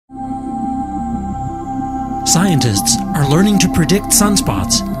Scientists are learning to predict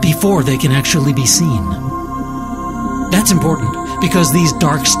sunspots before they can actually be seen. That's important because these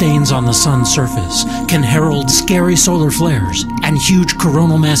dark stains on the sun's surface can herald scary solar flares and huge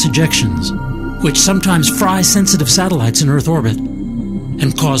coronal mass ejections, which sometimes fry sensitive satellites in Earth orbit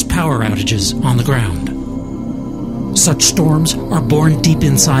and cause power outages on the ground. Such storms are born deep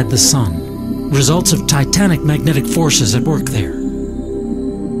inside the sun, results of titanic magnetic forces at work there.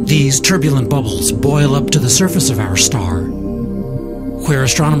 These turbulent bubbles boil up to the surface of our star, where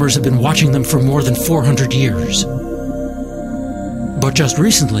astronomers have been watching them for more than 400 years. But just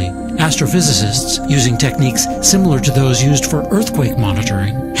recently, astrophysicists, using techniques similar to those used for earthquake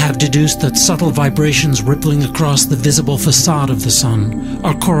monitoring, have deduced that subtle vibrations rippling across the visible facade of the sun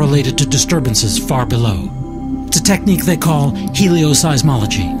are correlated to disturbances far below. It's a technique they call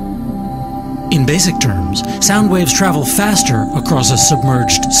helioseismology. In basic terms, sound waves travel faster across a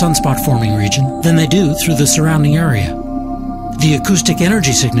submerged sunspot-forming region than they do through the surrounding area. The acoustic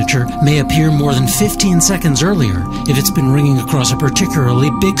energy signature may appear more than 15 seconds earlier if it's been ringing across a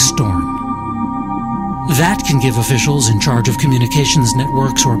particularly big storm. That can give officials in charge of communications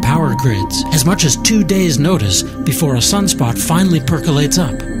networks or power grids as much as 2 days' notice before a sunspot finally percolates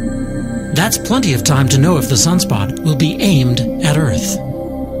up. That's plenty of time to know if the sunspot will be aimed at Earth.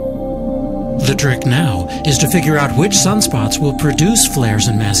 The trick now is to figure out which sunspots will produce flares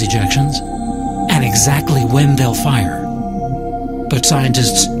and mass ejections, and exactly when they'll fire. But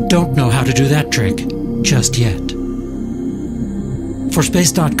scientists don't know how to do that trick just yet. For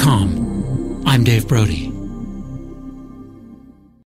Space.com, I'm Dave Brody.